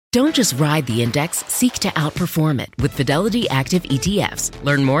Don't just ride the index, seek to outperform it with Fidelity Active ETFs.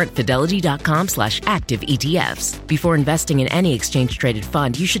 Learn more at fidelity.com/active ETFs. Before investing in any exchange-traded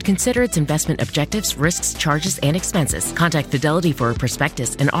fund, you should consider its investment objectives, risks, charges, and expenses. Contact Fidelity for a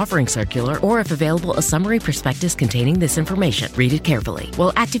prospectus, an offering circular, or if available, a summary prospectus containing this information. Read it carefully.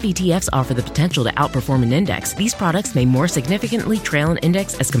 While active ETFs offer the potential to outperform an index, these products may more significantly trail an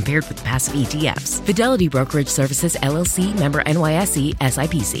index as compared with passive ETFs. Fidelity Brokerage Services, LLC, member NYSE,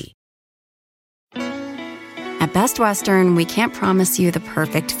 SIPC. At Best Western, we can't promise you the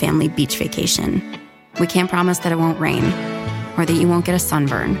perfect family beach vacation. We can't promise that it won't rain, or that you won't get a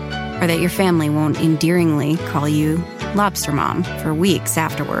sunburn, or that your family won't endearingly call you Lobster Mom for weeks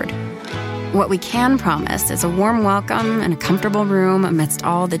afterward. What we can promise is a warm welcome and a comfortable room amidst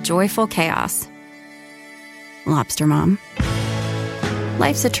all the joyful chaos. Lobster Mom.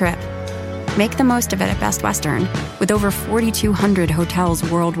 Life's a trip. Make the most of it at Best Western, with over 4,200 hotels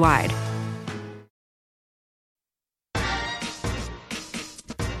worldwide.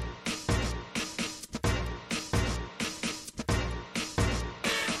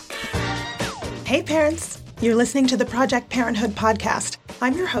 Hey parents, you're listening to the Project Parenthood podcast.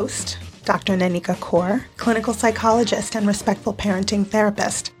 I'm your host, Dr. Nanika Kaur, clinical psychologist and respectful parenting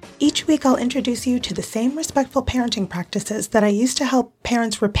therapist. Each week I'll introduce you to the same respectful parenting practices that I use to help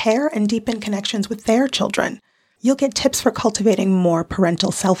parents repair and deepen connections with their children. You'll get tips for cultivating more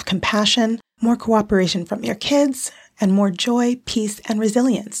parental self-compassion, more cooperation from your kids, and more joy, peace, and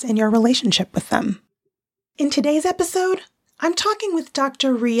resilience in your relationship with them. In today's episode, I'm talking with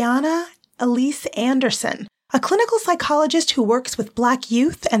Dr. Rihanna Elise Anderson, a clinical psychologist who works with Black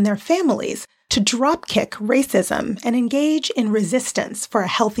youth and their families to dropkick racism and engage in resistance for a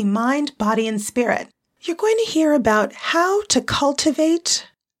healthy mind, body, and spirit. You're going to hear about how to cultivate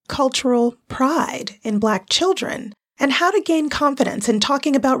cultural pride in Black children and how to gain confidence in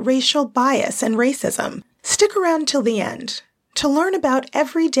talking about racial bias and racism. Stick around till the end to learn about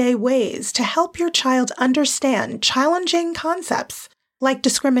everyday ways to help your child understand challenging concepts like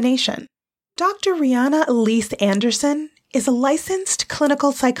discrimination. Dr. Rihanna Elise Anderson is a licensed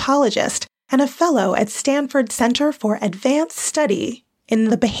clinical psychologist and a fellow at Stanford Center for Advanced Study in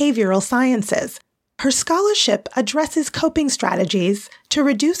the Behavioral Sciences. Her scholarship addresses coping strategies to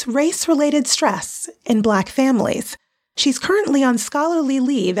reduce race-related stress in Black families. She's currently on scholarly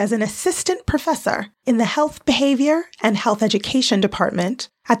leave as an assistant professor in the Health Behavior and Health Education Department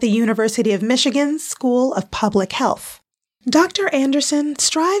at the University of Michigan's School of Public Health. Dr. Anderson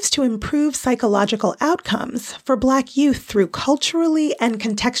strives to improve psychological outcomes for Black youth through culturally and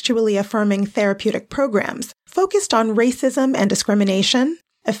contextually affirming therapeutic programs focused on racism and discrimination,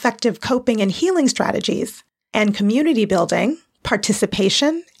 effective coping and healing strategies, and community building,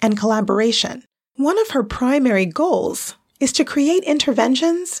 participation, and collaboration. One of her primary goals is to create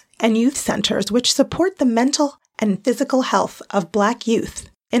interventions and youth centers which support the mental and physical health of Black youth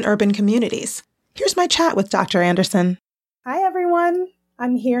in urban communities. Here's my chat with Dr. Anderson. Hi, everyone.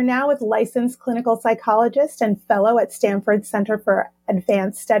 I'm here now with licensed clinical psychologist and fellow at Stanford Center for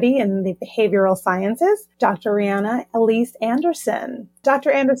Advanced Study in the Behavioral Sciences, Dr. Rihanna Elise Anderson. Dr.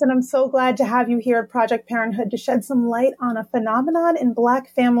 Anderson, I'm so glad to have you here at Project Parenthood to shed some light on a phenomenon in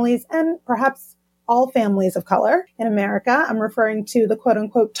Black families and perhaps all families of color in America. I'm referring to the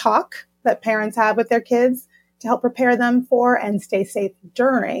quote-unquote talk that parents have with their kids to help prepare them for and stay safe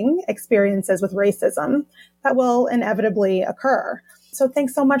during experiences with racism that will inevitably occur. So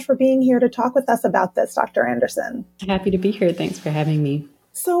thanks so much for being here to talk with us about this, Dr. Anderson. Happy to be here. Thanks for having me.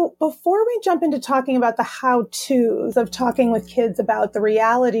 So before we jump into talking about the how-tos of talking with kids about the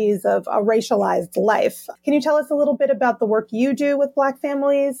realities of a racialized life, can you tell us a little bit about the work you do with Black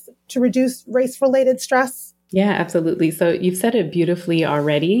families to reduce race-related stress? Yeah, absolutely. So you've said it beautifully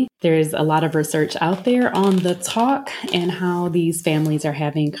already. There's a lot of research out there on the talk and how these families are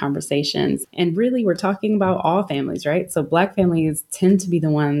having conversations. And really, we're talking about all families, right? So Black families tend to be the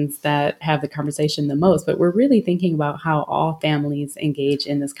ones that have the conversation the most, but we're really thinking about how all families engage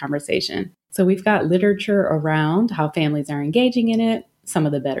in this conversation. So we've got literature around how families are engaging in it, some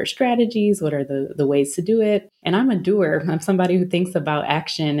of the better strategies, what are the ways to do it. And I'm a doer. I'm somebody who thinks about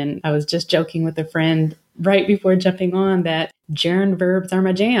action. And I was just joking with a friend right before jumping on that gerund verbs are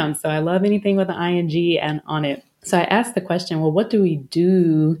my jam. So I love anything with an ing and on it. So I asked the question, well, what do we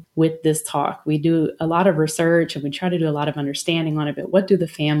do with this talk? We do a lot of research and we try to do a lot of understanding on it, but what do the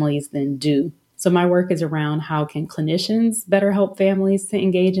families then do? So my work is around how can clinicians better help families to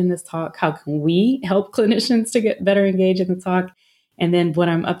engage in this talk? How can we help clinicians to get better engaged in the talk? And then what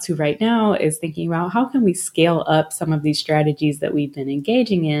I'm up to right now is thinking about how can we scale up some of these strategies that we've been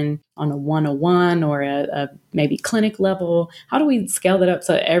engaging in on a one-on-one or a maybe clinic level. How do we scale that up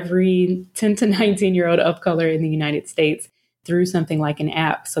so every 10 to 19-year-old of color in the United States through something like an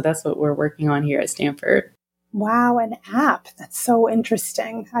app? So that's what we're working on here at Stanford. Wow, an app. That's so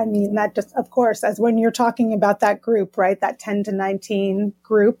interesting. I mean, that just, of course, as when you're talking about that group, right? That 10 to 19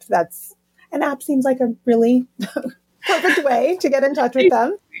 group, an app seems like a really perfect way to get in touch with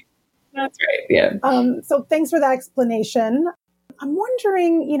them. That's right. Yeah. So thanks for that explanation. I'm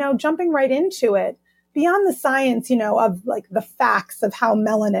wondering, jumping right into it, beyond the science, of like the facts of how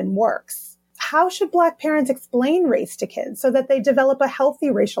melanin works, how should Black parents explain race to kids so that they develop a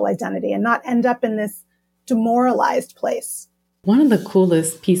healthy racial identity and not end up in this demoralized place? One of the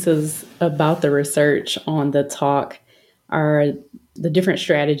coolest pieces about the research on the talk are the different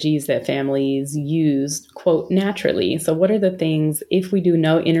strategies that families use, quote, naturally. So what are the things, if we do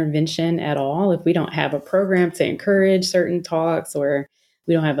no intervention at all, if we don't have a program to encourage certain talks, or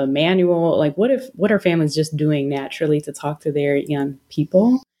we don't have a manual, like what are families just doing naturally to talk to their young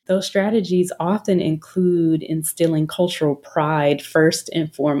people? Those strategies often include instilling cultural pride first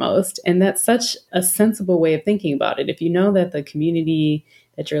and foremost. And that's such a sensible way of thinking about it. If you know that the community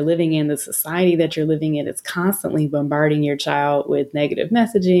that you're living in, the society that you're living in, is constantly bombarding your child with negative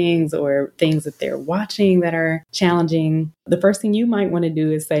messagings or things that they're watching that are challenging, the first thing you might want to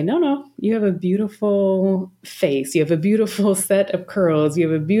do is say, no, you have a beautiful face. You have a beautiful set of curls. You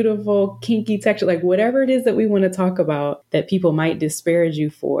have a beautiful kinky texture, like whatever it is that we want to talk about that people might disparage you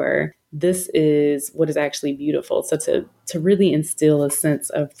for. This is what is actually beautiful. So to really instill a sense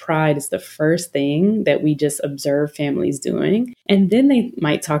of pride is the first thing that we just observe families doing. And then they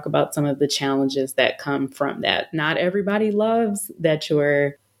might talk about some of the challenges that come from that. Not everybody loves that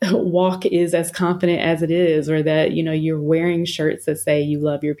your walk is as confident as it is, or that, you're wearing shirts that say you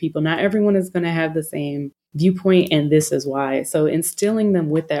love your people. Not everyone is going to have the same viewpoint, and this is why. So instilling them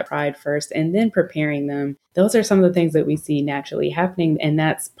with that pride first and then preparing them. Those are some of the things that we see naturally happening. And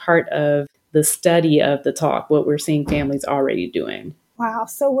that's part of the study of the talk, what we're seeing families already doing. Wow.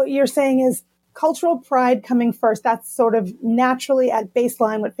 So what you're saying is cultural pride coming first. That's sort of naturally at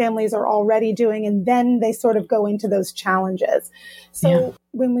baseline what families are already doing. And then they sort of go into those challenges. So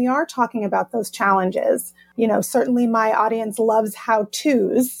when we are talking about those challenges, certainly my audience loves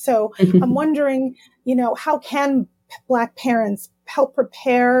how-tos. So I'm wondering, how can Black parents help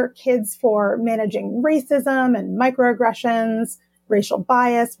prepare kids for managing racism and microaggressions, racial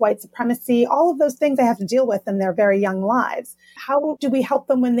bias, white supremacy, all of those things they have to deal with in their very young lives? How do we help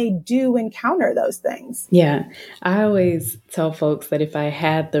them when they do encounter those things? Yeah, I always tell folks that if I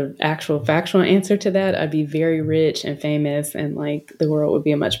had the actual factual answer to that, I'd be very rich and famous and like the world would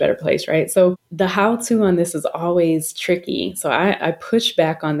be a much better place, right? So the how-to on this is always tricky. So I push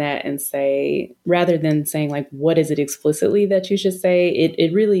back on that and say, rather than saying like, what is it explicitly that you should say,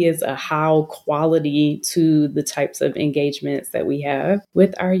 it really is a how quality to the types of engagements that we have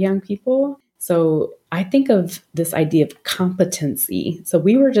with our young people. So I think of this idea of competency. So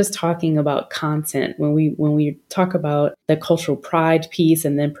we were just talking about content when we talk about the cultural pride piece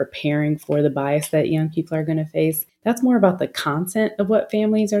and then preparing for the bias that young people are going to face. That's more about the content of what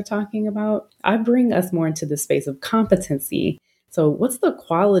families are talking about. I bring us more into the space of competency. So what's the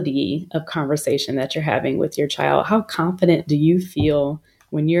quality of conversation that you're having with your child? How confident do you feel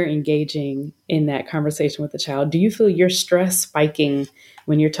when you're engaging in that conversation with the child? Do you feel your stress spiking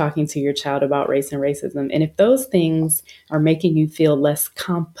when you're talking to your child about race and racism? And if those things are making you feel less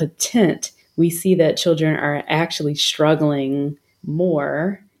competent, we see that children are actually struggling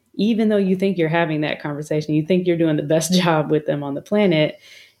more, even though you think you're having that conversation, you think you're doing the best job with them on the planet.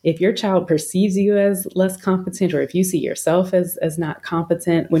 If your child perceives you as less competent, or if you see yourself as not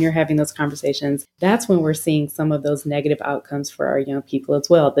competent when you're having those conversations, that's when we're seeing some of those negative outcomes for our young people as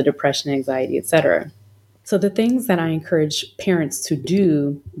well, the depression, anxiety, et cetera. So the things that I encourage parents to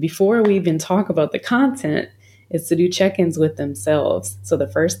do before we even talk about the content is to do check-ins with themselves. So the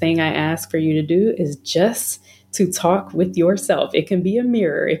first thing I ask for you to do is just to talk with yourself. It can be a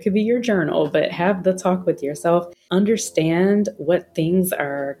mirror, it could be your journal, but have the talk with yourself. Understand what things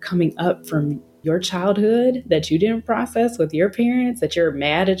are coming up from your childhood that you didn't process with your parents, that you're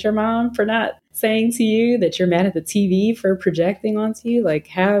mad at your mom for not saying to you, that you're mad at the TV for projecting onto you. Like,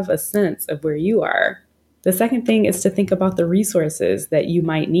 have a sense of where you are. The second thing is to think about the resources that you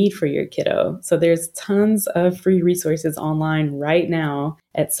might need for your kiddo. So there's tons of free resources online right now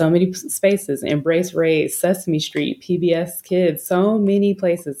at so many spaces: Embrace Raise, Sesame Street, PBS Kids, so many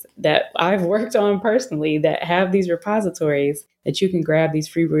places that I've worked on personally that have these repositories that you can grab these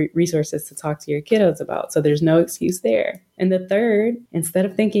free resources to talk to your kiddos about. So there's no excuse there. And the third, instead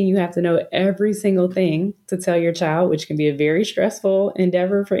of thinking you have to know every single thing to tell your child, which can be a very stressful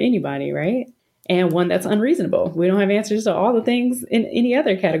endeavor for anybody, right? And one that's unreasonable. We don't have answers to all the things in any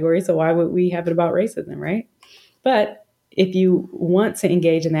other category, so why would we have it about racism, right? But if you want to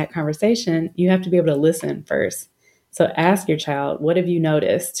engage in that conversation, you have to be able to listen first. So ask your child, what have you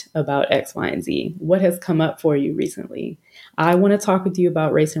noticed about X, Y, and Z? What has come up for you recently? I want to talk with you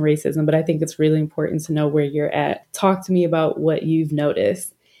about race and racism, but I think it's really important to know where you're at. Talk to me about what you've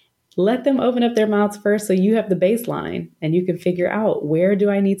noticed. Let them open up their mouths first so you have the baseline and you can figure out, where do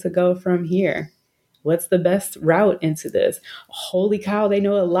I need to go from here? What's the best route into this? Holy cow, they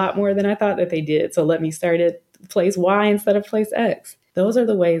know a lot more than I thought that they did. So let me start at place Y instead of place X. Those are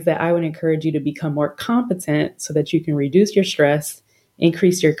the ways that I would encourage you to become more competent so that you can reduce your stress,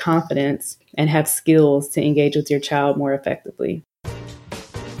 increase your confidence, and have skills to engage with your child more effectively.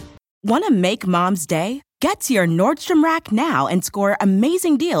 Want to make Mom's Day? Get to your Nordstrom Rack now and score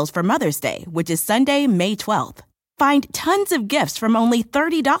amazing deals for Mother's Day, which is Sunday, May 12th. Find tons of gifts from only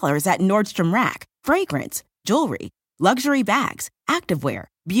 $30 at Nordstrom Rack. Fragrance, jewelry, luxury bags, activewear,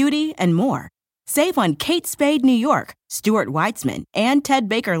 beauty, and more. Save on Kate Spade New York, Stuart Weitzman, and Ted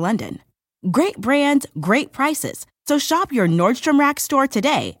Baker London. Great brands, great prices. So shop your Nordstrom Rack store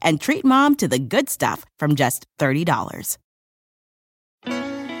today and treat Mom to the good stuff from just $30.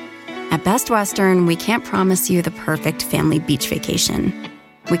 At Best Western, we can't promise you the perfect family beach vacation.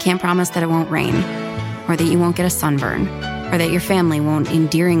 We can't promise that it won't rain, or that you won't get a sunburn, or that your family won't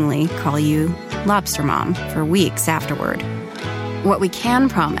endearingly call you Lobster Mom for weeks afterward. What we can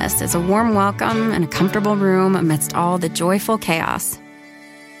promise is a warm welcome and a comfortable room amidst all the joyful chaos.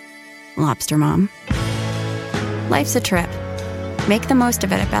 Lobster Mom. Life's a trip. Make the most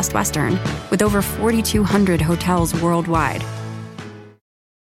of it at Best Western, with over 4,200 hotels worldwide.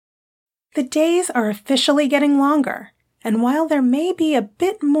 The days are officially getting longer, and while there may be a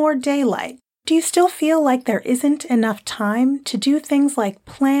bit more daylight, do you still feel like there isn't enough time to do things like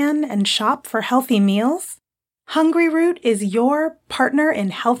plan and shop for healthy meals? Hungryroot is your partner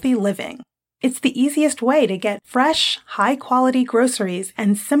in healthy living. It's the easiest way to get fresh, high-quality groceries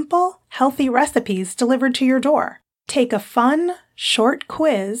and simple, healthy recipes delivered to your door. Take a fun, short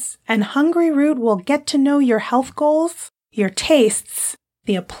quiz, and Hungryroot will get to know your health goals, your tastes,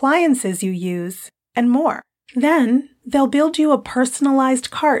 the appliances you use, and more. Then, they'll build you a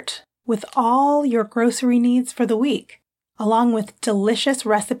personalized cart with all your grocery needs for the week, along with delicious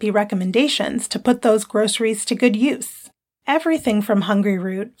recipe recommendations to put those groceries to good use. Everything from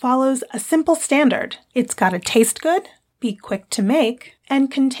Hungryroot follows a simple standard. It's got to taste good, be quick to make,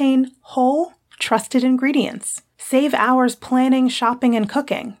 and contain whole, trusted ingredients. Save hours planning, shopping, and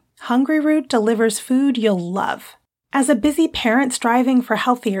cooking. Hungryroot delivers food you'll love. As a busy parent striving for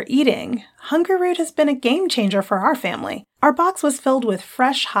healthier eating, Hungryroot has been a game changer for our family. Our box was filled with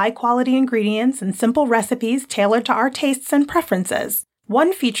fresh, high-quality ingredients and simple recipes tailored to our tastes and preferences.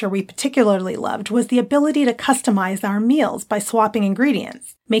 One feature we particularly loved was the ability to customize our meals by swapping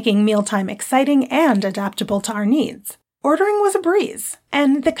ingredients, making mealtime exciting and adaptable to our needs. Ordering was a breeze,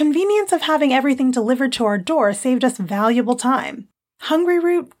 and the convenience of having everything delivered to our door saved us valuable time.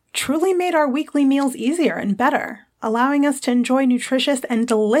 Hungryroot truly made our weekly meals easier and better, allowing us to enjoy nutritious and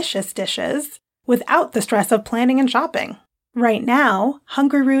delicious dishes without the stress of planning and shopping. Right now,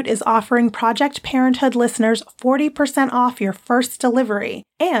 Hungryroot is offering Project Parenthood listeners 40% off your first delivery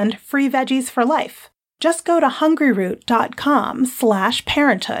and free veggies for life. Just go to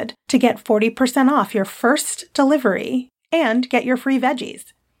hungryroot.com/parenthood to get 40% off your first delivery and get your free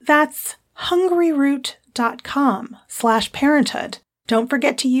veggies. That's hungryroot.com/parenthood. Don't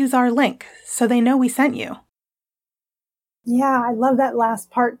forget to use our link so they know we sent you. Yeah, I love that last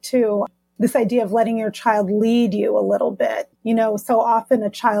part too. This idea of letting your child lead you a little bit. You know, so often a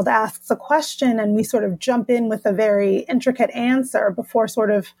child asks a question and we sort of jump in with a very intricate answer before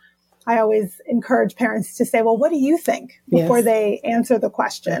I always encourage parents to say, well, what do you think before they answer the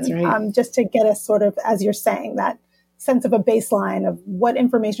question? That's right. Just to get us sort of, as you're saying, that sense of a baseline of what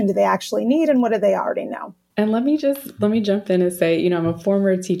information do they actually need and what do they already know. And let me jump in and say, I'm a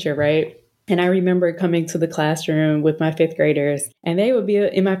former teacher, right? And I remember coming to the classroom with my fifth graders and they would be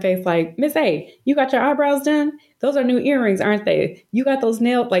in my face like, Miss A, you got your eyebrows done? Those are new earrings, aren't they? You got those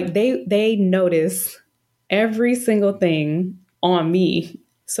nails? Like they notice every single thing on me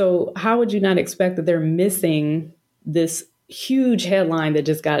So how would you not expect that they're missing this huge headline that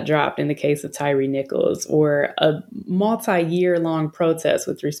just got dropped in the case of Tyre Nichols, or a multi-year long protest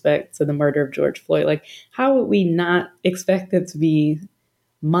with respect to the murder of George Floyd? Like, how would we not expect them to be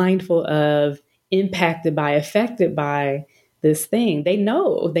mindful of, impacted by, affected by this thing? They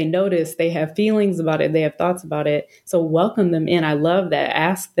know, they notice, they have feelings about it, they have thoughts about it. So welcome them in. I love that.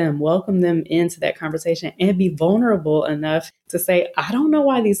 Ask them, welcome them into that conversation, and be vulnerable enough to say, I don't know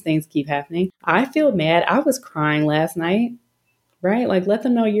why these things keep happening. I feel mad. I was crying last night, right? Like, let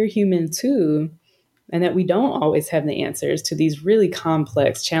them know you're human too, and that we don't always have the answers to these really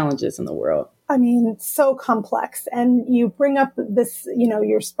complex challenges in the world. I mean, so complex. And you bring up this,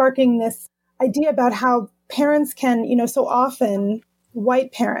 you're sparking this idea about how parents can, so often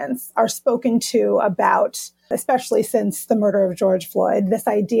white parents are spoken to about, especially since the murder of George Floyd, this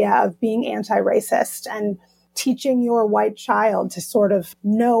idea of being anti-racist and teaching your white child to sort of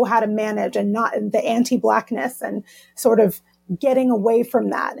know how to manage and not the anti-blackness, and sort of getting away from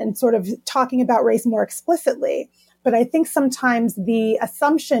that and sort of talking about race more explicitly. But I think sometimes the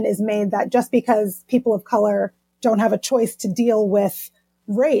assumption is made that just because people of color don't have a choice to deal with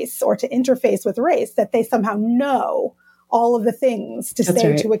race or to interface with race, that they somehow know all of the things to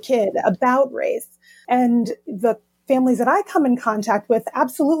say to a kid about race. And the families that I come in contact with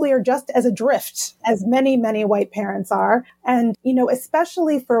absolutely are just as adrift as many, many white parents are. And,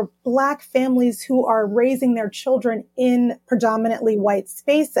 especially for Black families who are raising their children in predominantly white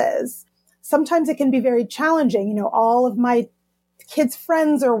spaces, sometimes it can be very challenging. All of my kids'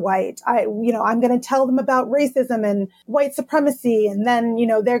 friends are white. I'm going to tell them about racism and white supremacy. And then,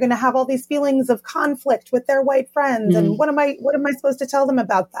 they're going to have all these feelings of conflict with their white friends. And what am I supposed to tell them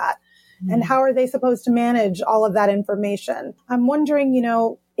about that? And how are they supposed to manage all of that information? I'm wondering,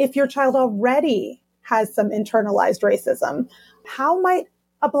 if your child already has some internalized racism, how might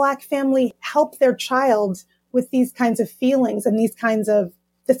a Black family help their child with these kinds of feelings and this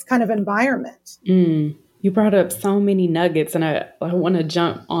kind of environment? You brought up so many nuggets, and I want to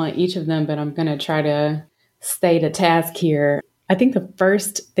jump on each of them, but I'm going to try to stay to task here. I think the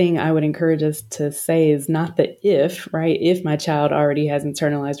first thing I would encourage us to say is not the if, right? If my child already has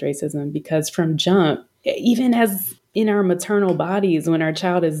internalized racism, because from jump, even as in our maternal bodies, when our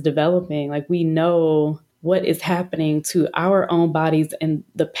child is developing, like, we know what is happening to our own bodies and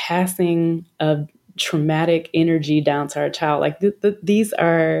the passing of traumatic energy down to our child. Like, these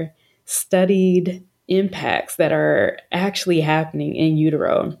are studied impacts that are actually happening in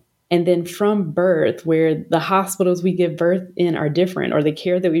utero. And then from birth, where the hospitals we give birth in are different, or the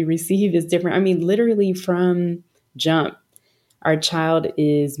care that we receive is different. I mean, literally from jump, our child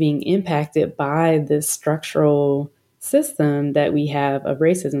is being impacted by this structural system that we have of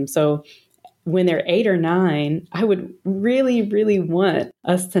racism. So when they're 8 or 9, I would really, really want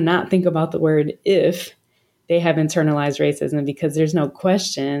us to not think about the word if they have internalized racism, because there's no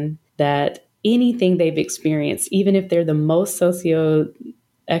question that anything they've experienced, even if they're the most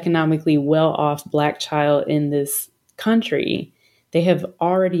socioeconomically well-off Black child in this country, they have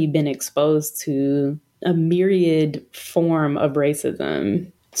already been exposed to a myriad form of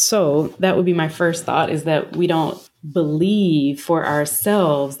racism. So that would be my first thought, is that we don't believe for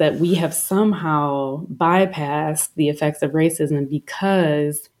ourselves that we have somehow bypassed the effects of racism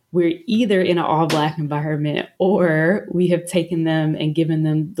because we're either in an all-Black environment, or we have taken them and given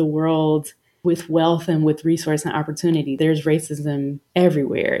them the world with wealth and with resource and opportunity. There's racism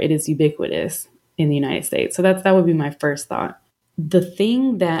everywhere. It is ubiquitous in the United States. So that would be my first thought. The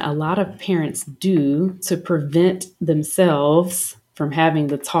thing that a lot of parents do to prevent themselves from having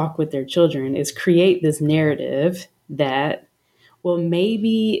the talk with their children is create this narrative that, well,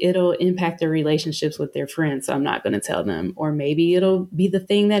 maybe it'll impact their relationships with their friends, so I'm not going to tell them. Or maybe it'll be the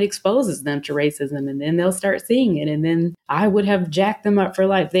thing that exposes them to racism, and then they'll start seeing it, and then I would have jacked them up for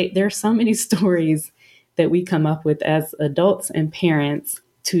life. There are so many stories that we come up with as adults and parents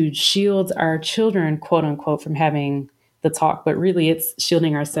to shield our children, quote unquote, from having the talk. But really, it's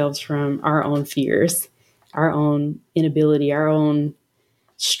shielding ourselves from our own fears, our own inability, our own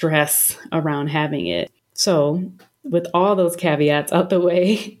stress around having it. So with all those caveats out the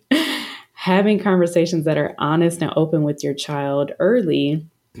way, having conversations that are honest and open with your child early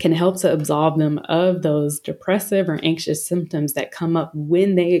can help to absolve them of those depressive or anxious symptoms that come up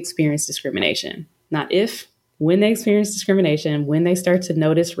when they experience discrimination. Not if, when they experience discrimination, when they start to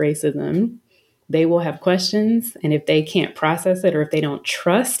notice racism, they will have questions. And if they can't process it, or if they don't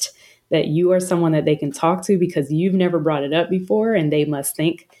trust that you are someone that they can talk to because you've never brought it up before, and they must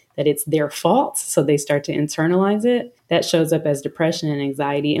think that it's their fault. So they start to internalize it. That shows up as depression and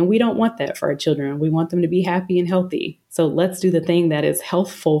anxiety. And we don't want that for our children. We want them to be happy and healthy. So let's do the thing that is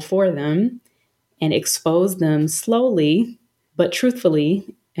healthful for them and expose them slowly, but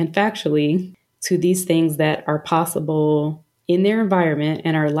truthfully and factually to these things that are possible in their environment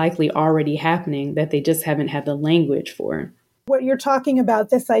and are likely already happening that they just haven't had the language for. What you're talking about,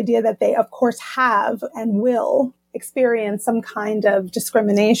 this idea that they, of course, have and will experience some kind of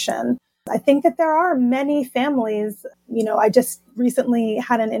discrimination. I think that there are many families, I just recently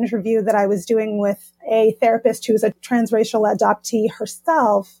had an interview that I was doing with a therapist who's a transracial adoptee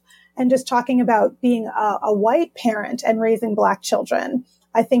herself, and just talking about being a white parent and raising Black children.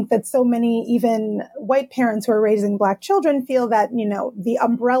 I think that so many, even white parents who are raising Black children, feel that, the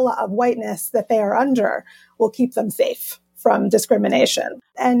umbrella of whiteness that they are under will keep them safe from discrimination.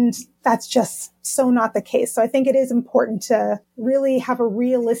 And that's just so not the case. So I think it is important to really have a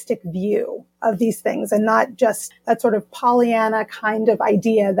realistic view of these things and not just that sort of Pollyanna kind of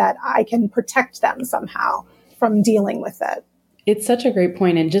idea that I can protect them somehow from dealing with it. It's such a great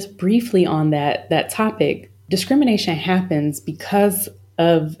point. And just briefly on that topic, discrimination happens because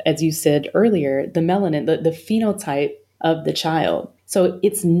of, as you said earlier, the melanin, the phenotype of the child. So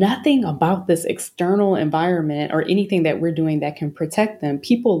it's nothing about this external environment or anything that we're doing that can protect them.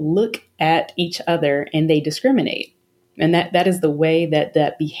 People look at each other and they discriminate. And that is the way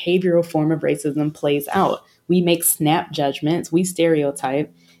that behavioral form of racism plays out. We make snap judgments. We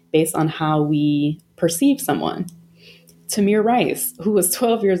stereotype based on how we perceive someone. Tamir Rice, who was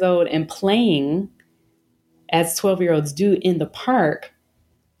 12 years old and playing as 12-year-olds do in the park,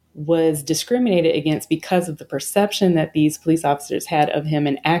 was discriminated against because of the perception that these police officers had of him,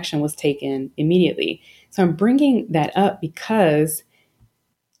 and action was taken immediately. So I'm bringing that up because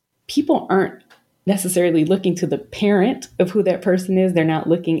people aren't necessarily looking to the parent of who that person is. They're not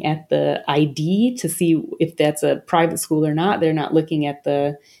looking at the ID to see if that's a private school or not. They're not looking at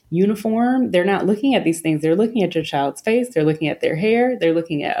the uniform. They're not looking at these things. They're looking at your child's face. They're looking at their hair. They're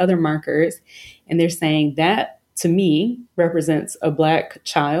looking at other markers. And they're saying that, to me, represents a Black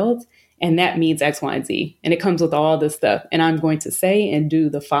child, and that means X, Y, and Z. And it comes with all this stuff. And I'm going to say and do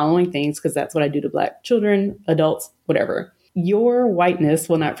the following things because that's what I do to Black children, adults, whatever. Your whiteness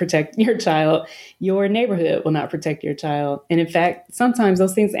will not protect your child. Your neighborhood will not protect your child. And in fact, sometimes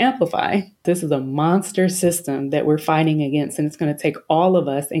those things amplify. This is a monster system that we're fighting against. And it's going to take all of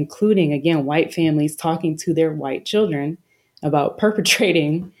us, including, again, white families, talking to their white children about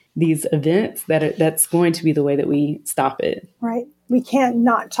perpetrating these events that's going to be the way that we stop it. Right. We can't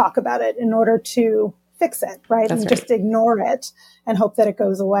not talk about it in order to fix it, right? That's and right. Just ignore it and hope that it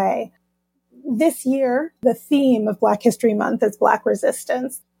goes away. This year, the theme of Black History Month is Black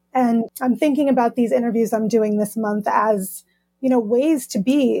resistance. And I'm thinking about these interviews I'm doing this month as, ways to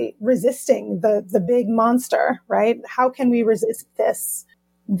be resisting the big monster, right? How can we resist this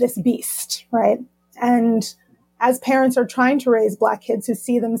beast, right? And as parents are trying to raise Black kids who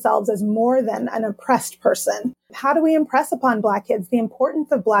see themselves as more than an oppressed person, how do we impress upon Black kids the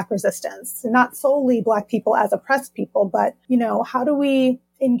importance of Black resistance? Not solely Black people as oppressed people, but, how do we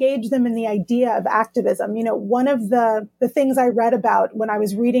engage them in the idea of activism? One of the things I read about when I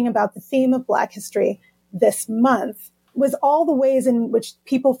was reading about the theme of Black history this month was all the ways in which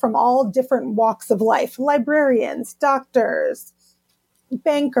people from all different walks of life, librarians, doctors,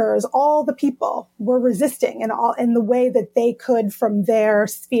 bankers, all the people were resisting in the way that they could from their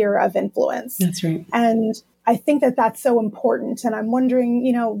sphere of influence. That's right. And I think that that's so important. And I'm wondering,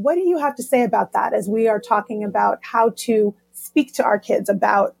 what do you have to say about that as we are talking about how to speak to our kids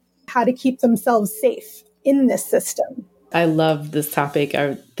about how to keep themselves safe in this system? I love this topic.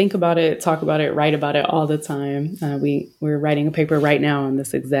 I think about it, talk about it, write about it all the time. We're writing a paper right now on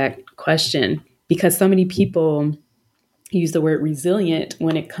this exact question because so many people use the word resilient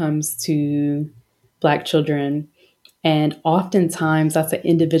when it comes to Black children. And oftentimes that's an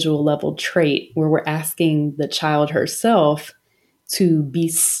individual level trait where we're asking the child herself to be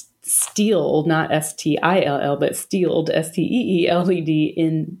steeled, not S-T-I-L-L, but steeled, S-T-E-E-L-E-D,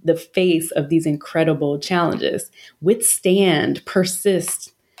 in the face of these incredible challenges. Withstand,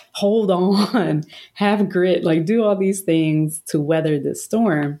 persist, hold on, have grit, do all these things to weather this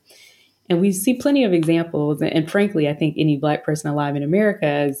storm. And we see plenty of examples. And frankly, I think any Black person alive in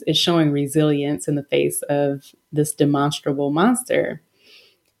America is showing resilience in the face of this demonstrable monster.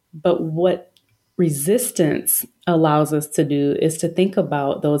 But what resistance allows us to do is to think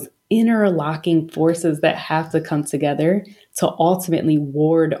about those interlocking forces that have to come together to ultimately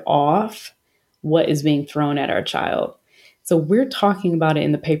ward off what is being thrown at our child. So we're talking about it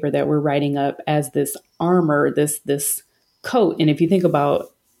in the paper that we're writing up as this armor, this coat. And if you think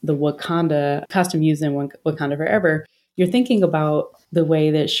about the Wakanda costume used in Wakanda Forever, you're thinking about the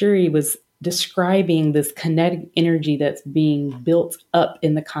way that Shuri was describing this kinetic energy that's being built up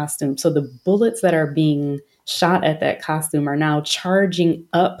in the costume. So the bullets that are being shot at that costume are now charging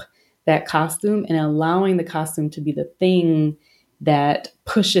up that costume and allowing the costume to be the thing that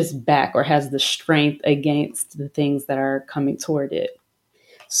pushes back or has the strength against the things that are coming toward it.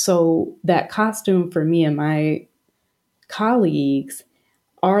 So that costume for me and my colleagues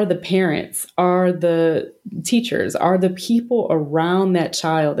are the parents, are the teachers, are the people around that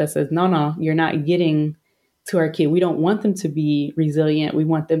child that says, no, you're not getting to our kid. We don't want them to be resilient. We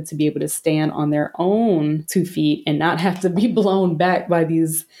want them to be able to stand on their own 2 feet and not have to be blown back by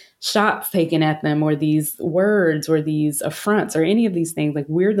these shots taken at them or these words or these affronts or any of these things. Like,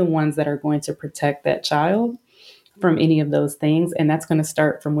 we're the ones that are going to protect that child from any of those things. And that's going to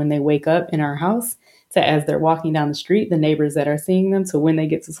start from when they wake up in our house to as they're walking down the street, the neighbors that are seeing them. So when they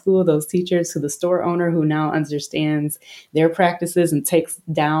get to school, those teachers, to the store owner who now understands their practices and takes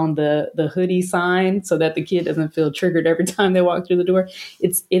down the hoodie sign so that the kid doesn't feel triggered every time they walk through the door.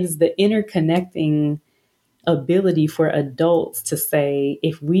 It is the interconnecting ability for adults to say,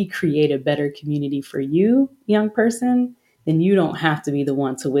 if we create a better community for you, young person, then you don't have to be the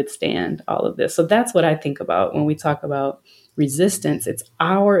one to withstand all of this. So that's what I think about when we talk about resistance. It's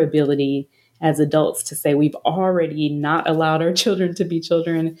our ability as adults to say, we've already not allowed our children to be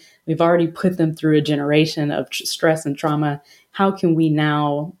children. We've already put them through a generation of stress and trauma. How can we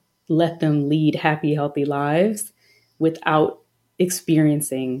now let them lead happy, healthy lives without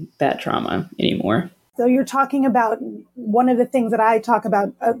experiencing that trauma anymore? So you're talking about one of the things that I talk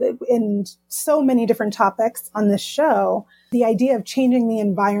about in so many different topics on this show, the idea of changing the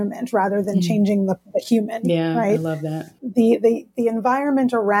environment rather than changing the human. Yeah, right? I love that. The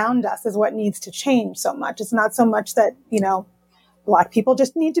environment around us is what needs to change so much. It's not so much that, Black people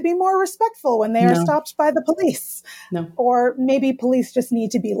just need to be more respectful when they are stopped by the police. No. Or maybe police just need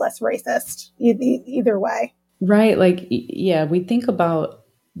to be less racist. Either way. Right. Like, yeah, we think about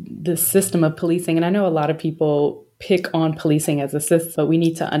the system of policing. And I know a lot of people pick on policing as a system, but we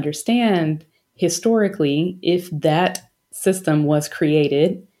need to understand historically, if that system was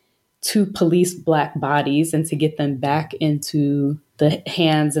created to police Black bodies and to get them back into the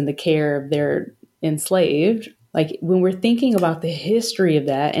hands and the care of their enslaved, like when we're thinking about the history of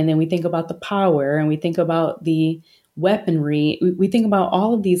that, and then we think about the power and we think about the weaponry, we think about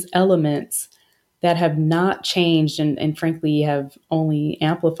all of these elements that have not changed and frankly have only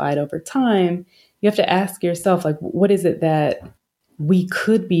amplified over time. You have to ask yourself, like, what is it that we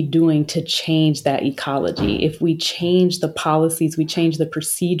could be doing to change that ecology? If we change the policies, we change the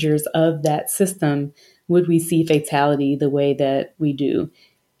procedures of that system, would we see fatality the way that we do?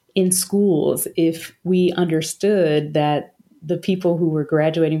 In schools, if we understood that the people who were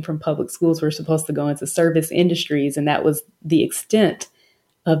graduating from public schools were supposed to go into service industries, and that was the extent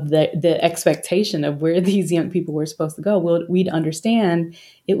of the expectation of where these young people were supposed to go, well, we'd understand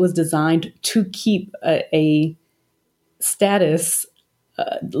it was designed to keep a status,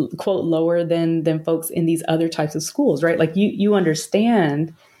 quote, lower than folks in these other types of schools, right? Like you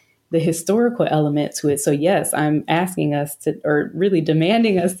understand the historical element to it. So yes, I'm asking us to, or really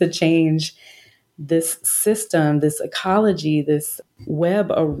demanding us to change this system, this ecology, this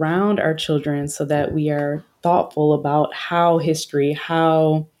web around our children so that we are thoughtful about how history,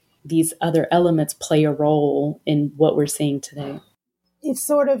 how these other elements play a role in what we're seeing today. It's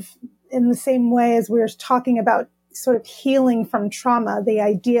sort of in the same way as we were talking about sort of healing from trauma.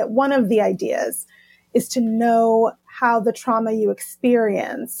 One of the ideas is to know how the trauma you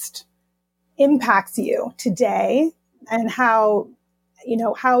experienced impacts you today and how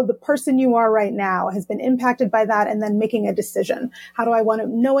the person you are right now has been impacted by that, and then making a decision.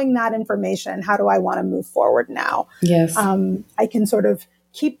 Knowing that information, how do I want to move forward now? Yes. I can sort of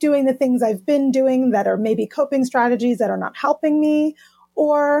keep doing the things I've been doing that are maybe coping strategies that are not helping me,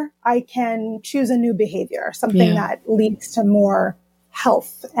 or I can choose a new behavior, something that leads to more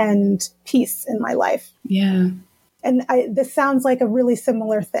health and peace in my life. Yeah. And this sounds like a really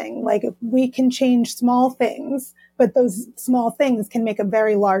similar thing. Like, we can change small things, but those small things can make a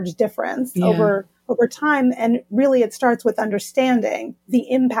very large difference over time. And really, it starts with understanding the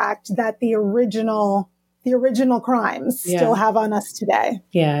impact that the original crimes still have on us today.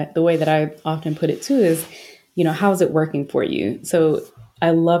 Yeah. The way that I often put it too is, how is it working for you? So I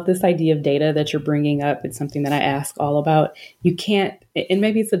love this idea of data that you're bringing up. It's something that I ask all about. You can't, and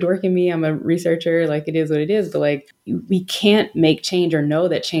maybe it's a dork in me, I'm a researcher, like it is what it is, but like we can't make change or know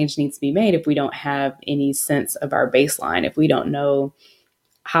that change needs to be made if we don't have any sense of our baseline, if we don't know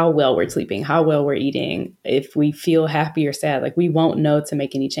how well we're sleeping, how well we're eating, if we feel happy or sad, like we won't know to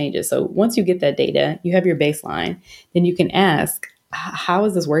make any changes. So once you get that data, you have your baseline, then you can ask, how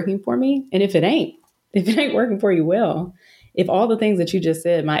is this working for me? And if it ain't working for you, well, if all the things that you just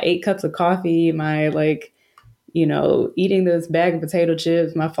said, my 8 cups of coffee, my eating this bag of potato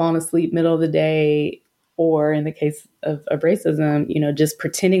chips, my falling asleep middle of the day, or in the case of racism, just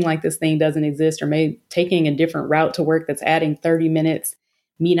pretending like this thing doesn't exist, or maybe taking a different route to work that's adding 30 minutes,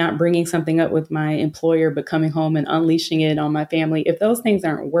 me not bringing something up with my employer, but coming home and unleashing it on my family. If those things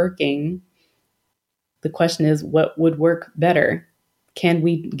aren't working, the question is, what would work better? Can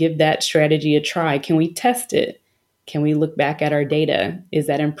we give that strategy a try? Can we test it? Can we look back at our data? Is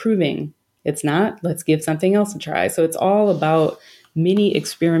that improving? It's not. Let's give something else a try. So it's all about mini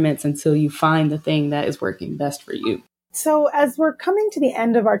experiments until you find the thing that is working best for you. So as we're coming to the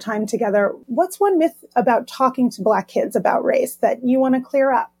end of our time together, what's one myth about talking to Black kids about race that you want to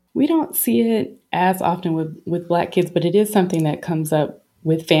clear up? We don't see it as often with Black kids, but it is something that comes up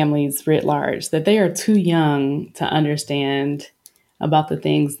with families writ large, that they are too young to understand about the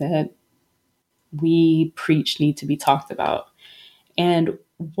things that we preach need to be talked about. And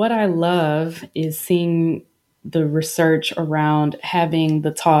what I love is seeing the research around having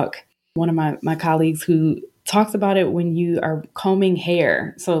the talk. One of my colleagues who talks about it when you are combing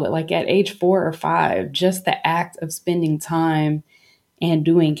hair. So like at age 4 or 5, just the act of spending time and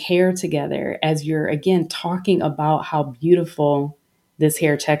doing hair together as you're, again, talking about how beautiful this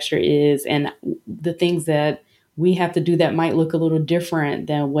hair texture is and the things that we have to do that might look a little different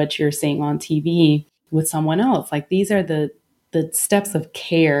than what you're seeing on TV with someone else. Like these are the steps of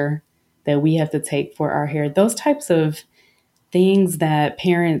care that we have to take for our hair. Those types of things that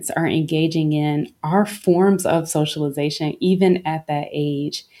parents are engaging in are forms of socialization, even at that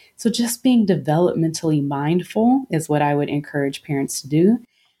age. So just being developmentally mindful is what I would encourage parents to do.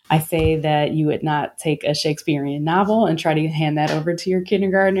 I say that you would not take a Shakespearean novel and try to hand that over to your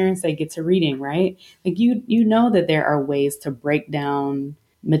kindergartner and say, get to reading, right? Like you know that there are ways to break down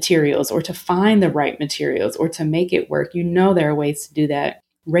materials or to find the right materials or to make it work. You know there are ways to do that.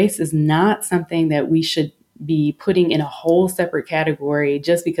 Race is not something that we should be putting in a whole separate category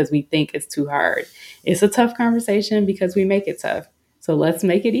just because we think it's too hard. It's a tough conversation because we make it tough. So let's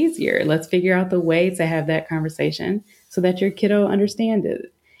make it easier. Let's figure out the way to have that conversation so that your kiddo understands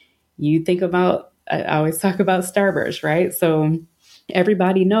it. You think about, I always talk about Starburst, right? So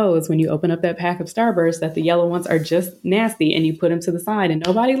everybody knows when you open up that pack of Starburst that the yellow ones are just nasty and you put them to the side and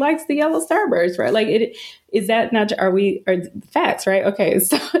nobody likes the yellow Starburst, right? Like is that not, are facts, right? Okay.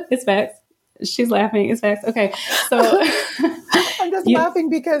 So it's facts. She's laughing. It's facts. Okay. So I'm just laughing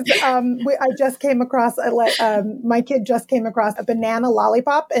because I just came across, my kid just came across a banana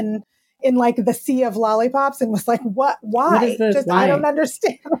lollipop and in like the sea of lollipops and was like, what? Why? What is this? Why? I don't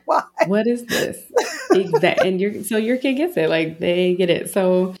understand why. What is this? Exactly. And your kid gets it. Like they get it.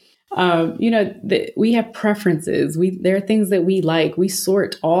 So, we have preferences. There are things that we like. We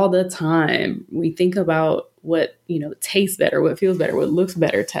sort all the time. We think about what, tastes better, what feels better, what looks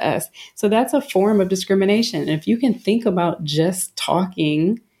better to us. So that's a form of discrimination. And if you can think about just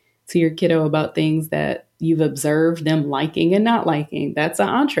talking to your kiddo about things that you've observed them liking and not liking, that's an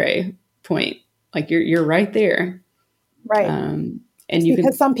entree point. Like you're right there. Right. And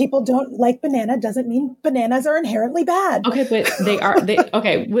because some people don't like banana doesn't mean bananas are inherently bad. Okay, but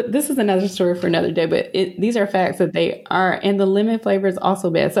okay. This is another story for another day, but these are facts that they are, and the lemon flavor is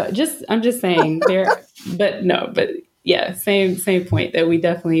also bad. So I'm just saying same point that we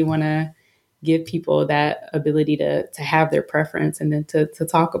definitely want to give people that ability to have their preference and then to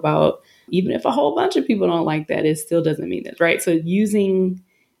talk about, even if a whole bunch of people don't like that, it still doesn't mean that, right? So using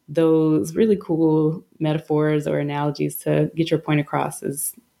those really cool metaphors or analogies to get your point across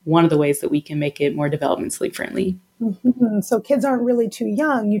is one of the ways that we can make it more developmentally friendly. Mm-hmm. So kids aren't really too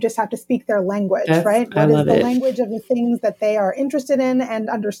young. You just have to speak their language, right? What is the language of the things that they are interested in and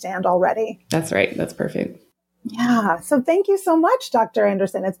understand already? That's right. That's perfect. Yeah. So thank you so much, Dr.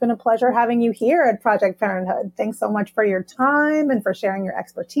 Anderson. It's been a pleasure having you here at Project Parenthood. Thanks so much for your time and for sharing your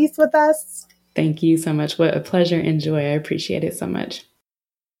expertise with us. Thank you so much. What a pleasure and joy. I appreciate it so much.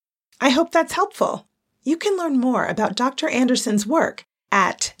 I hope that's helpful. You can learn more about Dr. Anderson's work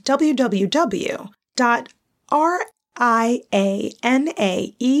at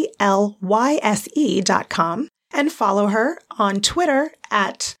www.rianaelyse.com and follow her on Twitter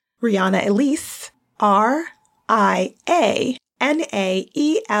at Rihanna Elise,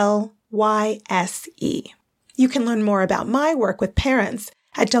 RIANAELYSE. You can learn more about my work with parents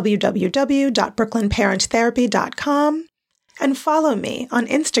at www.brooklynparenttherapy.com and follow me on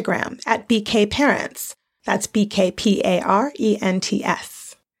Instagram at BKParents. That's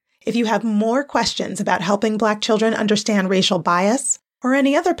BKPARENTS. If you have more questions about helping Black children understand racial bias or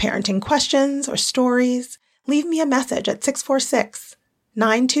any other parenting questions or stories, leave me a message at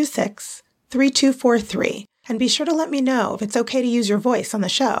 646-926-3243 and be sure to let me know if it's okay to use your voice on the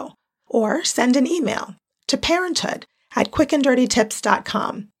show. Or send an email to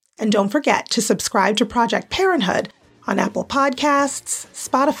parenthood@quickanddirtytips.com. And don't forget to subscribe to Project Parenthood on Apple Podcasts,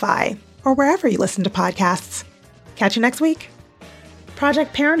 Spotify, or wherever you listen to podcasts. Catch you next week.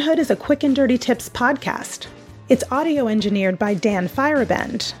 Project Parenthood is a Quick and Dirty Tips podcast. It's audio engineered by Dan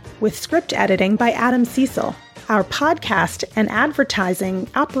Firebend, with script editing by Adam Cecil. Our podcast and advertising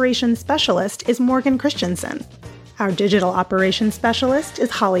operations specialist is Morgan Christensen. Our digital operations specialist is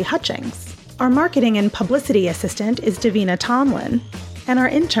Holly Hutchings. Our marketing and publicity assistant is Davina Tomlin. And our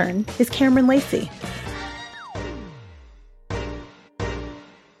intern is Cameron Lacey.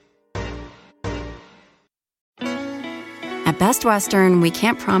 At Best Western, we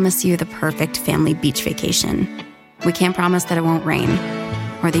can't promise you the perfect family beach vacation. We can't promise that it won't rain,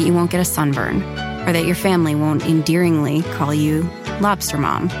 or that you won't get a sunburn, or that your family won't endearingly call you Lobster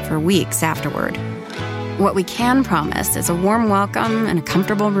Mom for weeks afterward. What we can promise is a warm welcome and a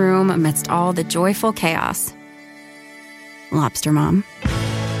comfortable room amidst all the joyful chaos. Lobster Mom.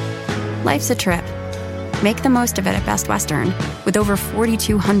 Life's a trip. Make the most of it at Best Western, with over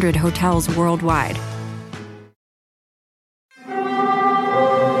 4,200 hotels worldwide.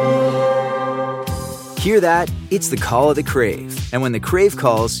 Hear that? It's the call of the Crave. And when the Crave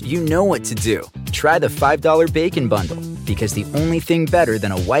calls, you know what to do. Try the $5 Bacon Bundle, because the only thing better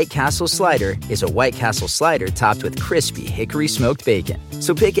than a White Castle slider is a White Castle slider topped with crispy hickory smoked bacon.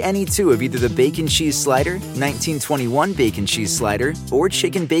 So pick any two of either the Bacon Cheese Slider, 1921 Bacon Cheese Slider, or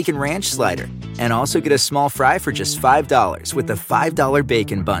Chicken Bacon Ranch Slider. And also get a small fry for just $5 with the $5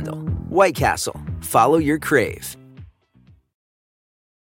 Bacon Bundle. White Castle. Follow your Crave.